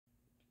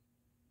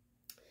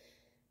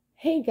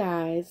Hey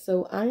guys,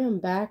 so I am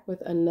back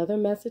with another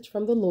message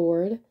from the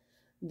Lord.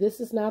 This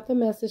is not the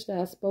message that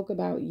I spoke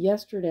about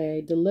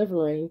yesterday,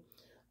 delivering.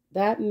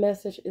 That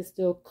message is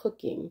still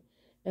cooking.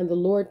 And the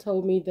Lord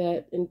told me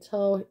that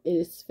until it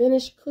is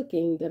finished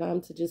cooking, that I'm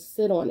to just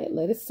sit on it,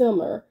 let it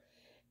simmer.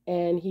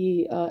 And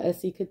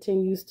as he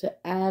continues to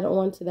add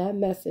on to that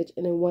message,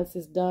 and then once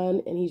it's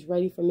done and he's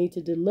ready for me to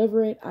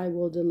deliver it, I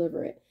will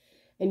deliver it.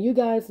 And you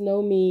guys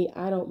know me,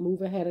 I don't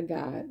move ahead of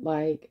God.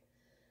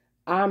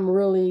 I'm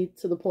really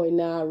to the point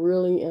now, I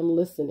really am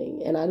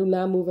listening and I do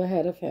not move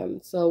ahead of him.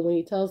 So when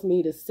he tells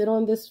me to sit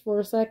on this for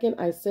a second,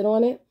 I sit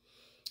on it.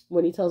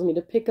 When he tells me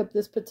to pick up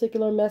this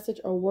particular message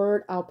or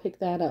word, I'll pick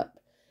that up.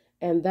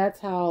 And that's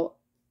how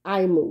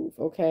I move,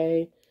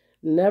 okay?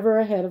 Never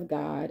ahead of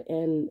God.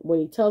 And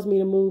when he tells me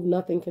to move,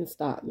 nothing can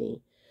stop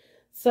me.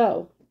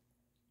 So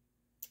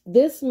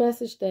this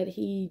message that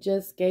he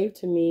just gave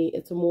to me,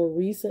 it's a more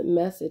recent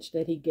message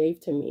that he gave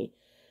to me.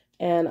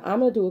 And I'm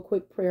going to do a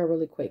quick prayer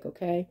really quick,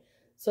 okay?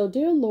 So,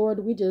 dear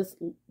Lord, we just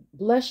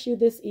bless you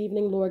this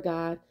evening, Lord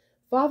God.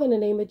 Father, in the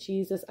name of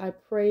Jesus, I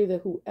pray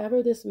that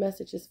whoever this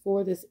message is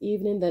for this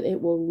evening, that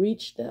it will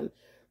reach them.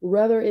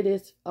 Whether it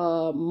is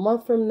a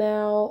month from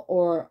now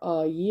or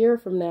a year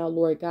from now,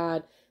 Lord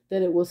God,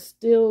 that it will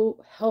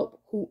still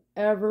help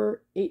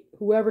whoever it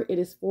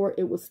is for,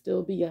 it will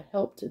still be a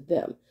help to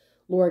them,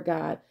 Lord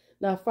God.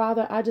 Now,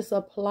 Father, I just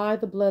apply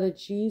the blood of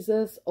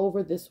Jesus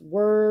over this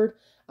word.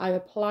 I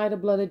apply the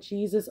blood of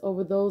Jesus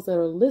over those that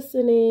are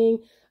listening.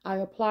 I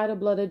apply the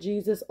blood of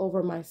Jesus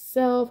over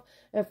myself.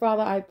 And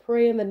Father, I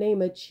pray in the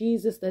name of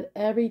Jesus that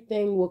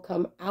everything will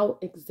come out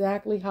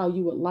exactly how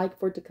you would like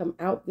for it to come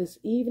out this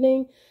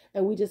evening.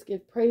 And we just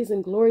give praise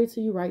and glory to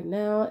you right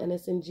now. And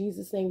it's in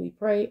Jesus' name we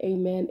pray.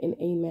 Amen and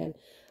amen.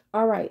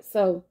 All right.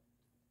 So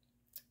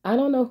I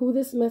don't know who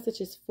this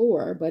message is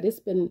for, but it's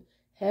been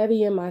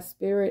heavy in my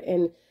spirit.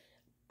 And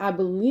I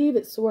believe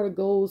it sort of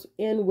goes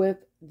in with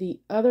the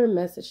other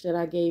message that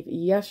I gave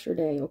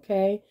yesterday.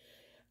 Okay.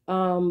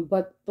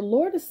 But the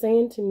Lord is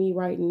saying to me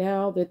right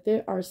now that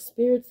there are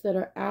spirits that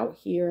are out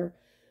here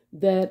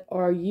that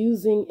are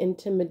using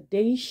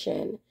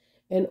intimidation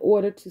in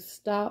order to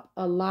stop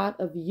a lot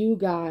of you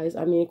guys.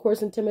 I mean, of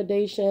course,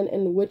 intimidation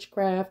and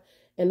witchcraft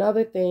and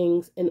other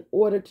things in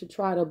order to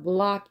try to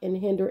block and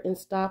hinder and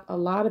stop a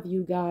lot of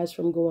you guys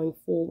from going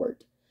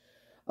forward.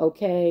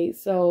 Okay,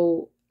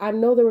 so I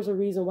know there was a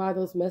reason why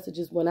those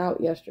messages went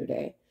out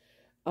yesterday.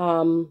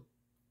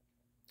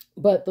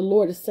 But the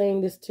Lord is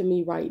saying this to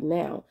me right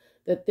now,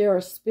 that there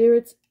are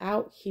spirits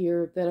out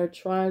here that are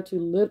trying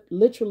to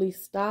literally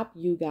stop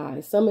you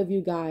guys. Some of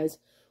you guys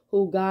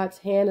who God's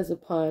hand is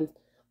upon,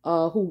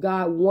 who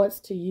God wants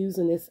to use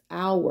in this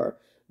hour.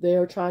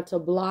 They're trying to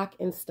block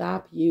and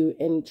stop you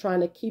and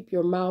trying to keep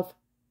your mouth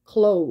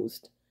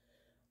closed.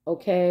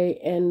 Okay.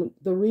 And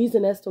the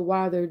reason as to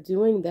why they're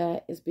doing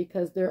that is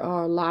because there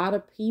are a lot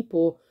of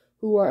people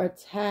who are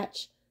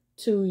attached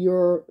to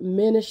your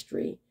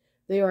ministry.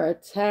 They are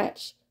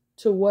attached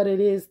to what it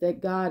is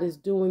that God is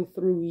doing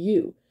through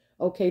you.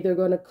 Okay, they're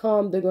going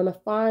to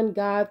find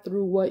God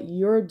through what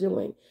you're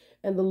doing.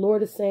 And the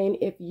Lord is saying,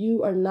 if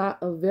you are not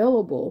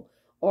available,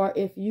 or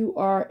if you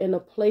are in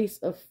a place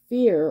of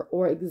fear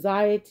or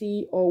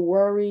anxiety or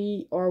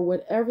worry or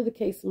whatever the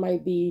case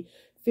might be,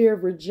 fear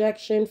of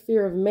rejection,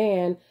 fear of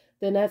man,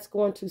 then that's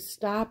going to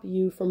stop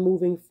you from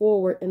moving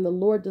forward. And the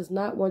Lord does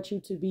not want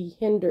you to be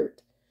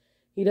hindered.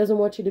 He doesn't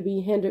want you to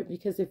be hindered,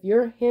 because if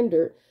you're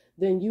hindered,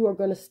 then you are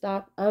going to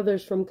stop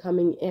others from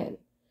coming in.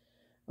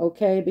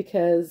 Okay,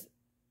 because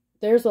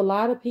there's a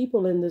lot of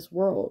people in this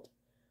world,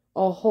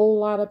 a whole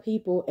lot of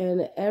people,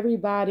 and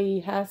everybody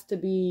has to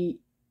be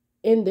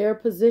in their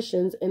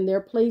positions, in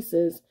their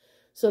places,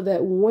 so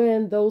that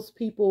when those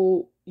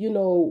people,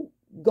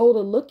 go to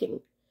looking,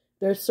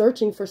 they're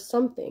searching for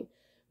something.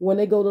 When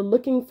they go to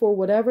looking for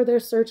whatever they're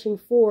searching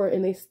for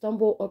and they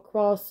stumble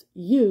across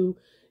you,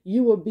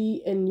 you will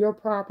be in your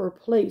proper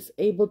place,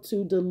 able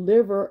to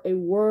deliver a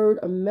word,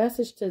 a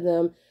message to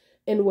them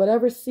in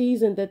whatever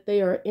season that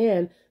they are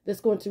in, that's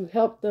going to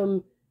help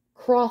them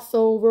cross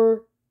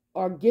over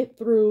or get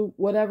through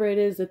whatever it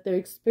is that they're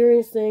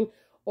experiencing,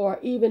 or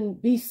even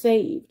be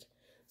saved.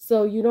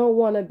 So you don't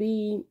want to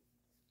be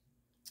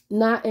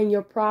not in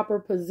your proper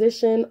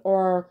position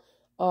or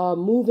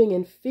moving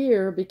in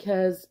fear,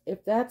 because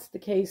if that's the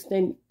case,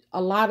 then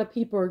a lot of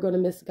people are going to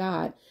miss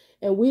God.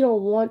 And we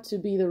don't want to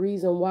be the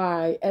reason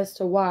why, as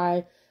to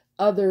why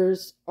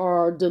others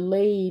are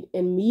delayed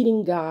in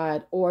meeting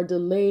God, or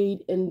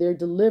delayed in their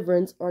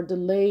deliverance, or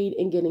delayed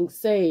in getting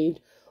saved,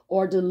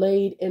 or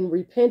delayed in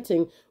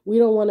repenting. We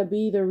don't want to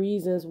be the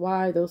reasons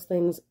why those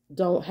things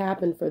don't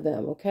happen for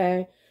them.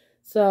 Okay.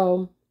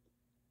 So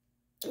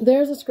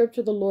there's a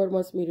scripture the Lord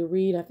wants me to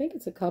read. I think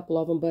it's a couple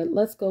of them, but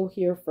let's go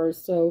here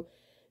first. So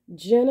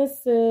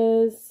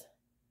Genesis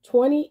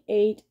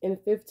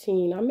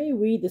 28:15. I may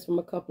read this from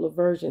a couple of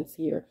versions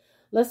here.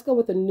 Let's go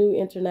with the New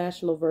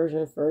International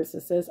Version first.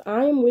 It says,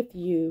 I am with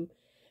you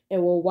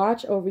and will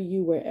watch over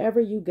you wherever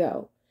you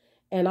go,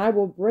 and I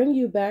will bring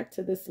you back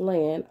to this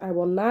land. I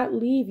will not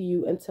leave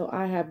you until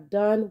I have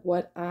done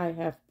what I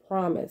have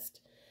promised.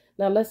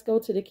 Now let's go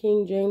to the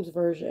King James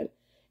Version.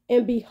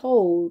 And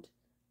behold,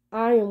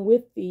 I am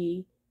with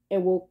thee,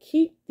 and will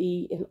keep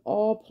thee in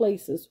all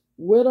places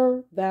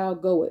whither thou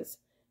goest,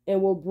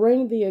 and will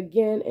bring thee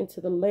again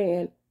into the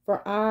land,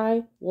 for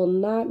I will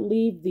not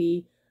leave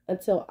thee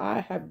until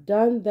I have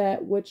done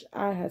that which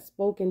I have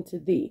spoken to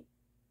thee.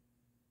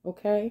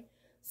 Okay?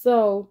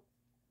 So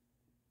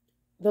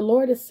the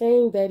Lord is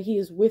saying that he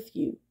is with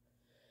you.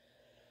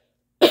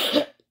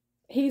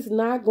 He's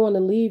not going to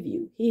leave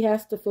you. He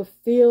has to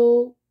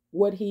fulfill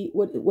what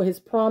his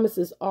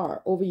promises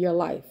are over your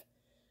life.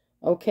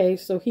 Okay,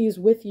 so he's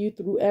with you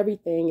through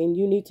everything, and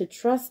you need to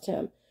trust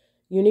him.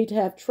 You need to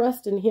have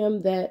trust in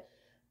him that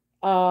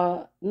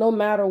no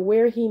matter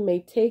where he may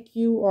take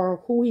you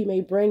or who he may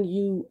bring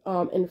you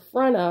in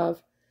front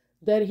of,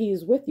 that he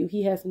is with you.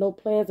 He has no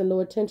plans and no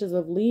intentions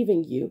of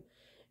leaving you.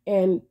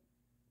 And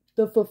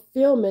the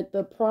fulfillment,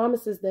 the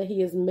promises that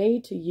he has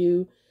made to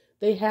you,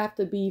 they have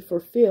to be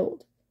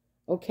fulfilled.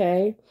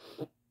 Okay?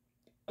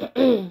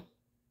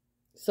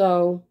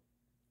 So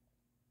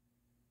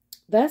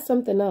that's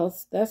something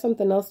else. That's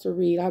something else to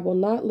read. I will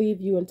not leave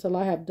you until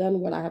I have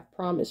done what I have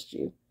promised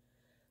you.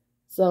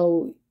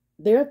 So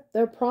they're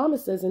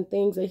promises and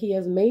things that he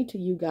has made to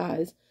you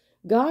guys.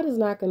 God is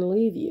not going to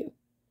leave you.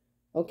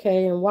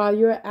 Okay? And while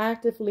you're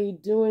actively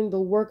doing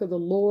the work of the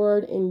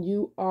Lord and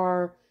you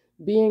are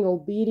being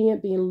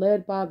obedient, being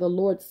led by the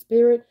Lord's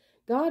Spirit,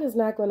 God is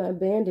not going to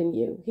abandon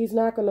you. He's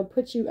not going to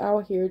put you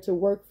out here to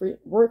work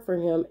for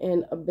him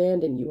and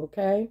abandon you,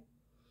 okay?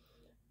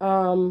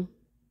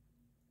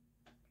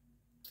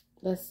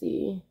 Let's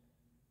see.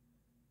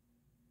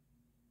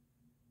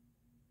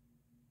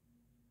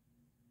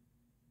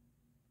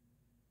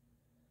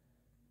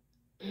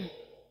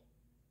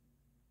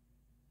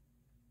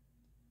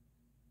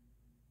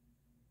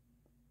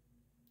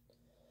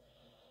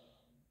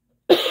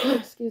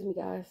 Excuse me,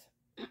 guys.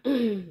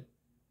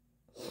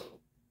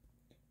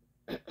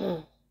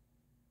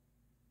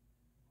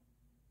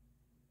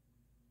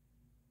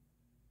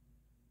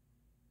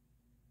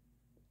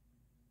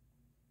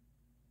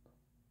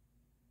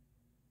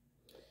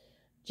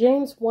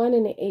 James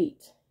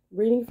 1:8,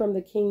 reading from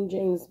the King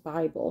James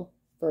Bible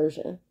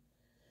version.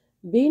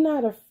 Be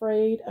not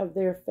afraid of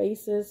their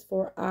faces,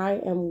 for I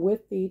am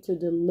with thee to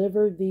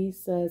deliver thee,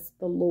 says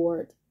the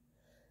Lord.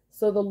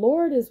 So the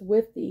Lord is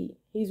with thee.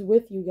 He's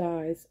with you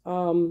guys.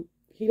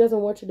 He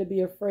doesn't want you to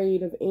be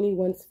afraid of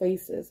anyone's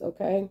faces,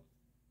 okay?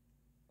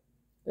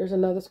 There's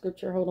another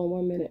scripture. Hold on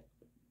 1 minute.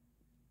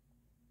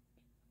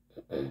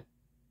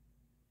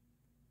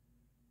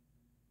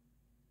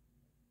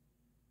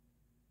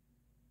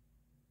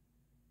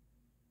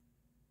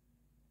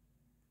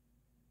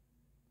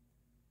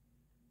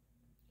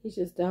 He's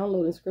just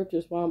downloading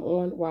scriptures while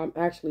I'm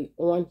actually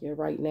on here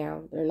right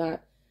now.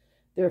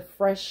 They're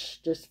fresh,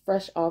 just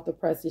fresh off the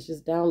press. He's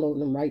just downloading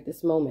them right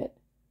this moment.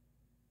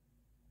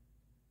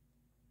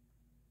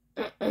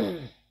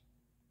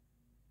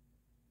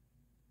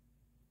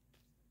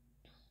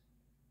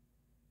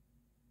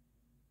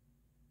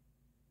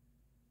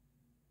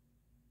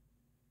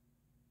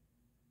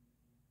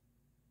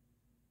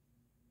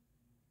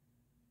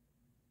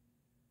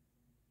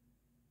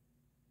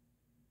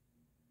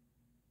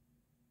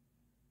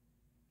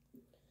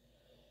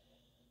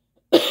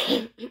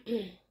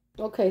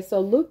 Okay, so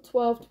Luke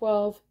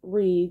 12:12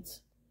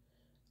 reads,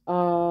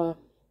 for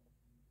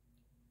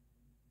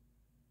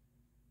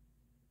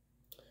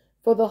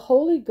the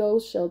Holy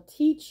Ghost shall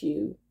teach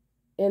you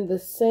in the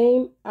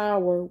same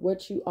hour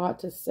what you ought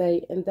to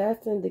say. And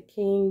that's in the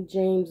King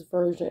James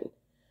Version.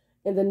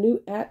 In the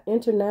New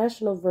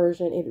International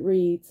Version, it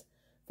reads,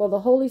 for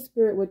the Holy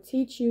Spirit will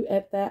teach you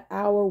at that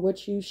hour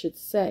what you should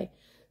say.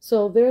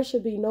 So there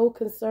should be no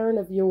concern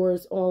of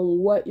yours on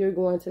what you're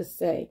going to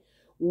say.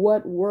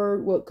 What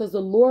word, because the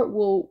Lord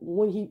will,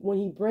 when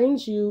he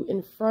brings you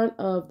in front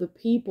of the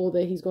people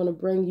that he's going to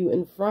bring you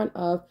in front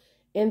of,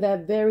 in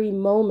that very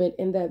moment,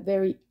 in that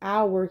very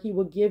hour, he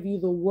will give you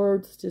the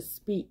words to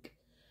speak.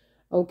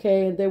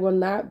 Okay, and they will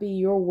not be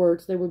your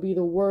words. They will be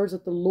the words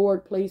that the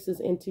Lord places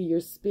into your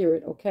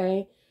spirit.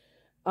 Okay,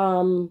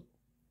 God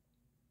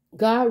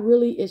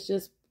really is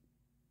just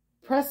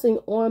pressing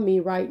on me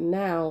right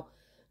now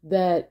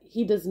that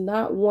he does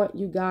not want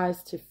you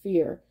guys to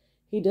fear.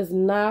 He does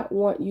not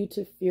want you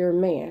to fear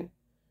man.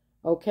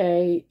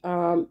 Okay.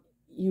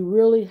 You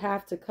really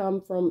have to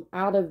come from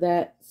out of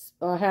that,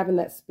 having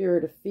that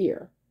spirit of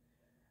fear.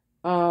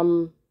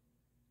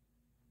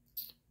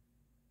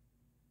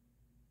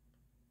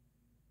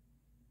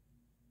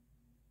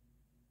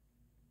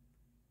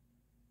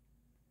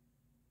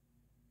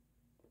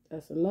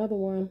 That's another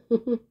one.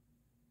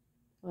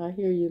 I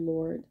hear you,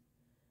 Lord.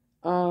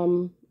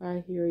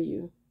 I hear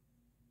you.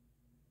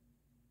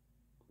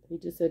 He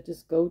just said,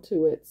 just go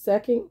to it.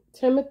 2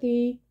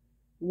 Timothy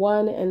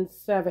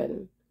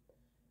 1:7.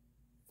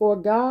 For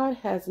God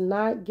has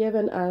not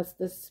given us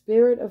the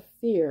spirit of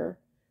fear,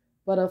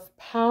 but of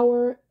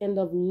power and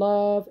of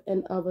love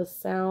and of a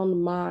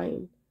sound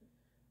mind.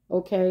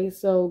 Okay,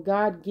 so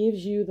God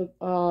gives you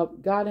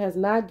God has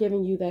not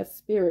given you that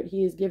spirit.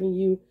 He is giving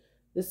you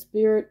the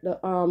spirit,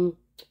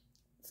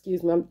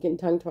 excuse me, I'm getting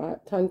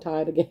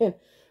tongue-tied again.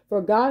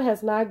 For God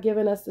has not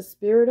given us the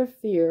spirit of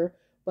fear,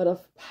 but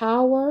of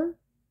power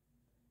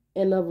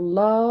and of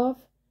love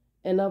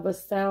and of a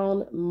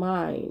sound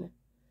mind.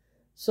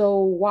 So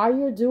while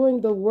you're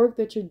doing the work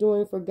that you're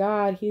doing for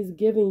God, he's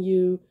giving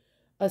you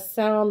a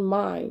sound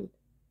mind.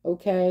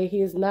 Okay.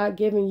 He is not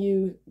giving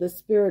you the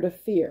spirit of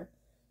fear.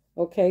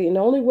 Okay. And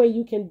the only way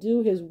you can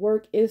do his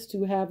work is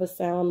to have a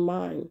sound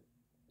mind.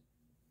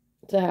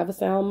 To have a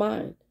sound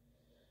mind.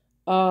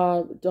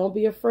 Don't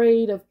be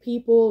afraid of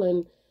people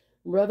and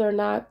whether or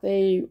not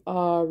they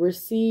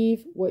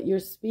receive what you're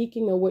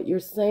speaking or what you're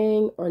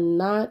saying or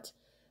not.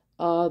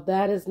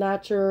 That is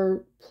not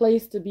your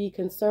place to be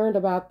concerned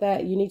about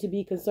that. You need to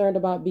be concerned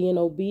about being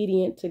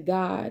obedient to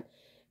God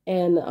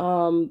and,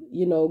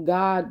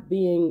 God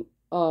being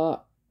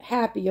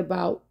happy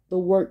about the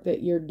work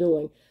that you're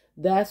doing.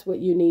 That's what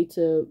you need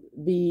to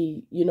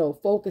be,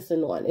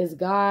 focusing on. Does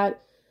God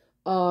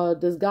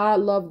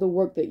love the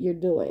work that you're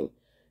doing?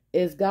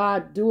 Is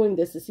God doing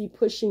this? Is he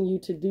pushing you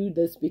to do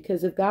this?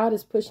 Because if God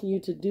is pushing you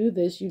to do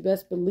this, you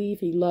best believe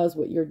he loves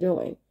what you're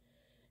doing.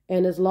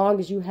 And as long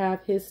as you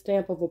have his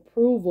stamp of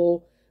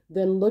approval,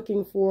 then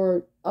looking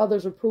for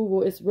others'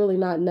 approval is really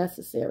not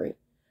necessary.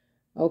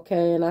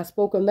 Okay, and I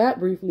spoke on that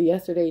briefly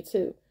yesterday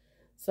too.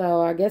 So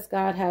I guess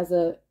God has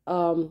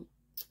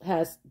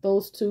has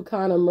those two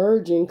kind of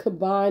merging,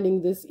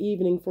 combining this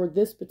evening for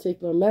this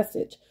particular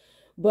message.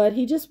 But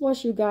he just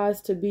wants you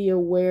guys to be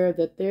aware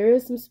that there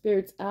is some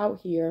spirits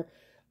out here.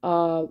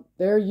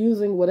 They're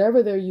using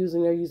whatever they're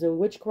using. They're using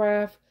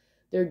witchcraft.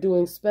 They're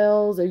doing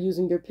spells. They're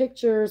using your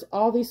pictures,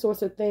 all these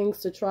sorts of things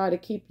to try to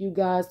keep you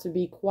guys to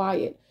be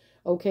quiet.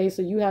 Okay,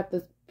 so you have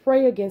to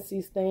pray against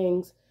these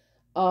things.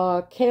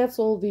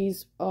 Cancel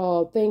these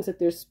things that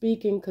they're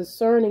speaking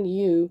concerning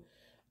you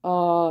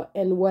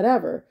and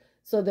whatever,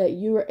 so that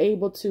you are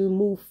able to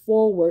move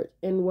forward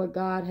in what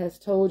God has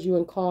told you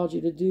and called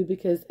you to do.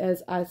 Because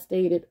as I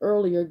stated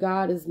earlier,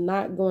 God is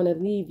not going to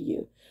leave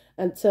you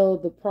until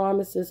the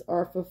promises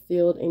are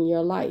fulfilled in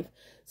your life.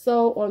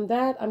 So on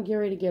that, I'm getting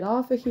ready to get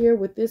off of here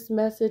with this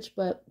message.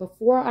 But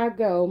before I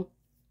go,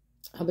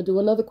 I'm going to do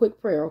another quick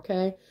prayer,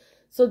 okay?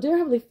 So, dear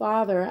Heavenly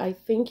Father, I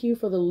thank you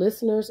for the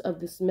listeners of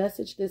this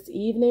message this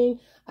evening.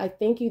 I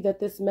thank you that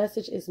this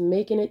message is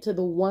making it to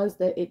the ones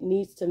that it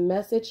needs to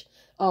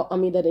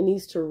that it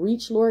needs to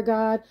reach, Lord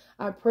God.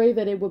 I pray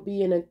that it would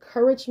be an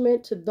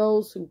encouragement to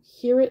those who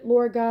hear it,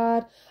 Lord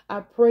God.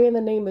 I pray in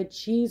the name of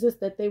Jesus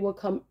that they will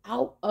come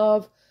out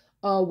of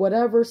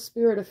whatever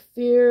spirit of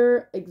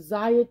fear,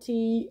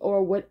 anxiety,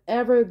 or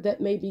whatever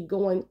that may be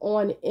going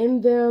on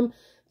in them,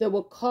 that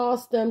will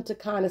cause them to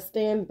kind of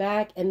stand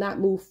back and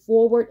not move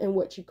forward in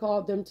what you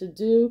called them to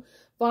do.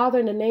 Father,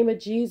 in the name of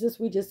Jesus,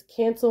 we just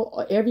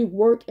cancel every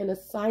work and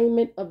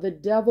assignment of the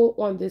devil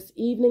on this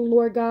evening,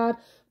 Lord God.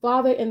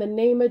 Father, in the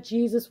name of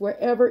Jesus,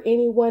 wherever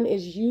anyone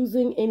is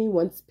using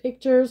anyone's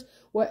pictures,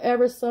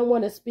 wherever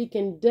someone is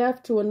speaking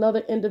death to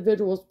another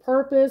individual's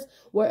purpose,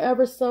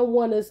 wherever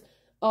someone is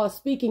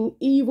speaking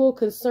evil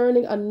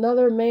concerning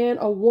another man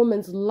or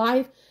woman's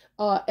life,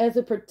 as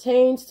it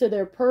pertains to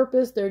their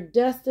purpose, their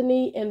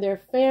destiny, and their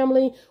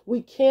family.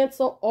 We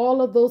cancel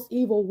all of those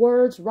evil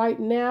words right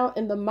now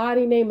in the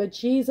mighty name of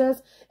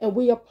Jesus. And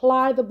we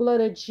apply the blood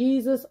of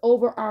Jesus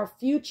over our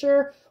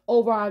future,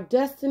 over our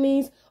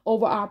destinies,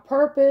 over our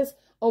purpose,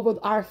 over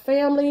our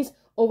families,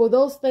 over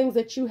those things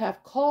that you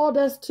have called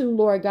us to,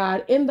 Lord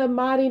God, in the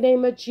mighty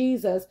name of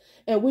Jesus.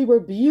 And we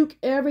rebuke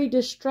every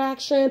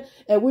distraction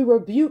and we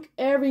rebuke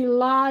every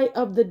lie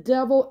of the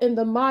devil in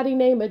the mighty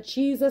name of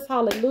Jesus.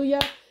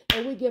 Hallelujah.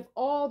 And we give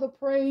all the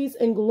praise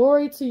and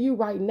glory to you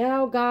right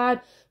now,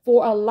 God,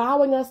 for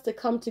allowing us to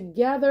come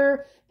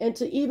together and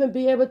to even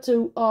be able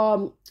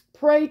to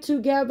pray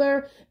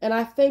together. And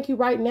I thank you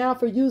right now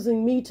for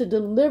using me to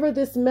deliver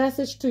this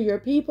message to your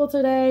people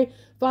today.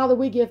 Father,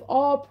 we give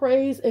all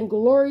praise and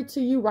glory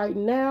to you right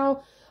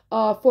now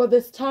for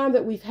this time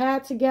that we've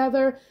had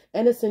together.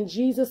 And it's in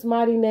Jesus'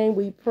 mighty name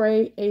we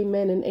pray.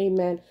 Amen and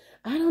amen.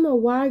 I don't know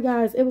why,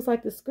 guys. It was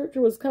like the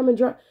scripture was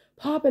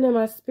popping in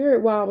my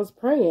spirit while I was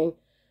praying.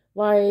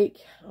 Like,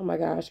 oh my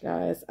gosh,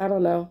 guys, I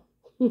don't know.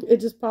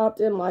 It just popped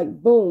in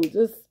like boom,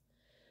 just,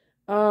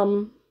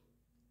 woo,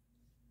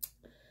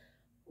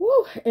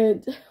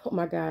 and oh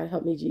my God,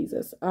 help me,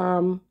 Jesus.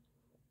 1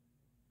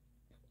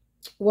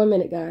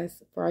 minute, guys,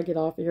 before I get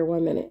off of here,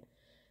 1 minute.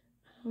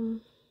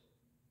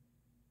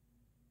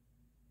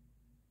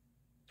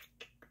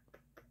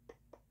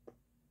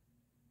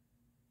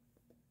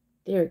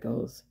 There it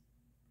goes.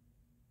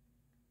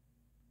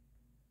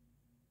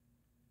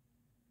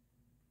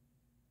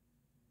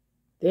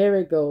 There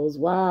it goes.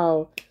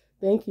 Wow.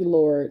 Thank you,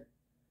 Lord.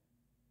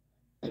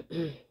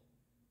 Let's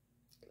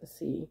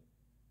see.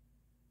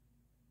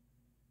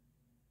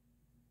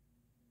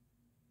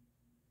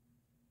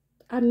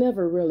 I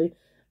never really,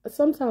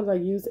 sometimes I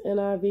use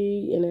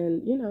NIV and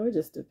then, it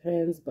just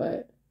depends,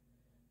 but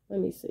let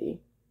me see.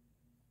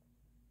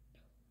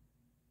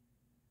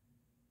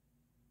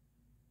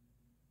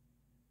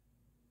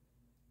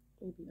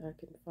 Maybe I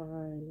can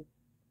find.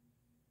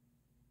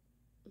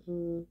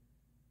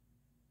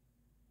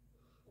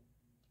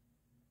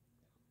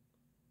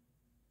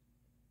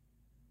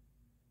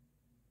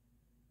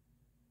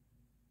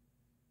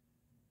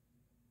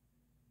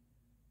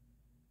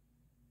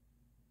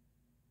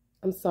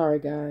 I'm sorry,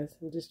 guys.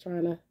 I'm just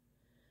trying to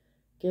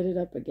get it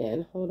up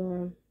again. Hold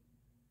on.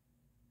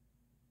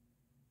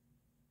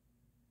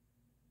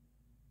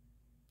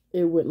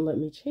 It wouldn't let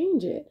me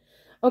change it.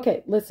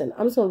 Okay, listen.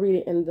 I'm just going to read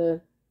it in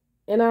the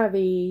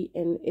NIV,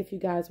 and if you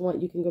guys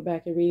want, you can go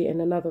back and read it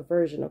in another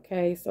version,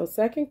 okay? So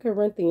 2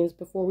 Corinthians,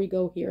 before we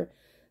go here,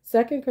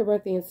 2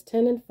 Corinthians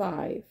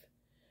 10:5,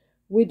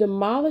 we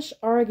demolish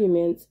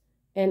arguments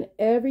and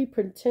every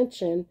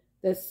pretension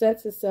that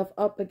sets itself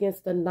up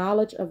against the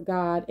knowledge of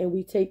God, and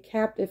we take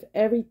captive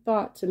every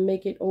thought to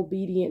make it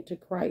obedient to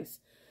Christ.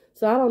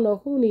 So I don't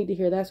know who need to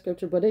hear that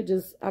scripture, but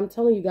I'm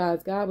telling you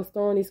guys, God was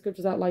throwing these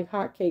scriptures out like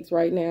hotcakes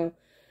right now.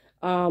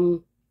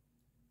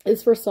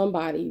 It's for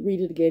somebody.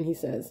 Read it again. He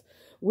says,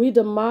 we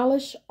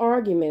demolish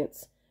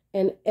arguments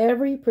and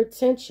every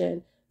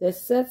pretension that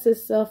sets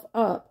itself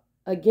up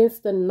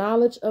against the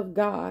knowledge of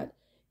God,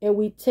 and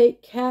we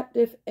take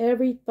captive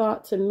every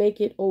thought to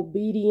make it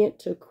obedient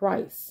to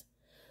Christ.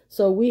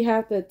 So we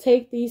have to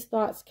take these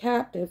thoughts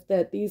captive,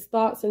 that these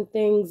thoughts and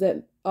things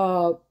that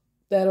are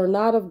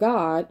not of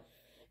God,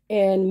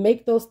 and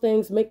make those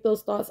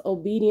thoughts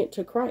obedient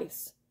to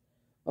Christ.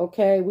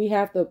 Okay, we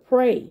have to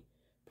pray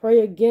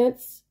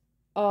against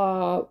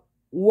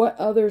what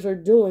others are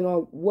doing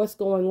or what's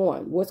going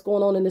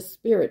on in the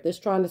spirit that's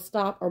trying to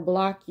stop or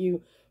block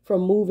you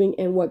from moving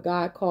in what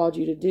God called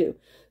you to do.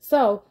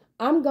 So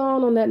I'm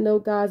gone on that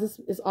note, guys. This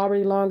is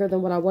already longer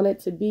than what I want it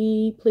to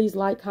be. Please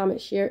like,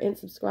 comment, share, and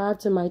subscribe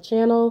to my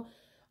channel.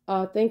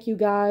 Thank you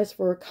guys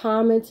for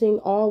commenting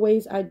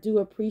always. I do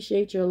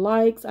appreciate your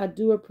likes. I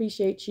do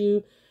appreciate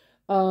you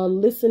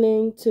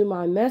listening to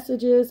my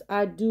messages.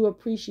 I do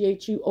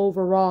appreciate you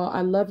overall.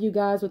 I love you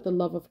guys with the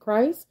love of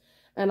Christ,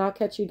 and I'll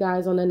catch you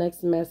guys on the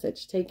next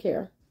message. Take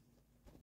care.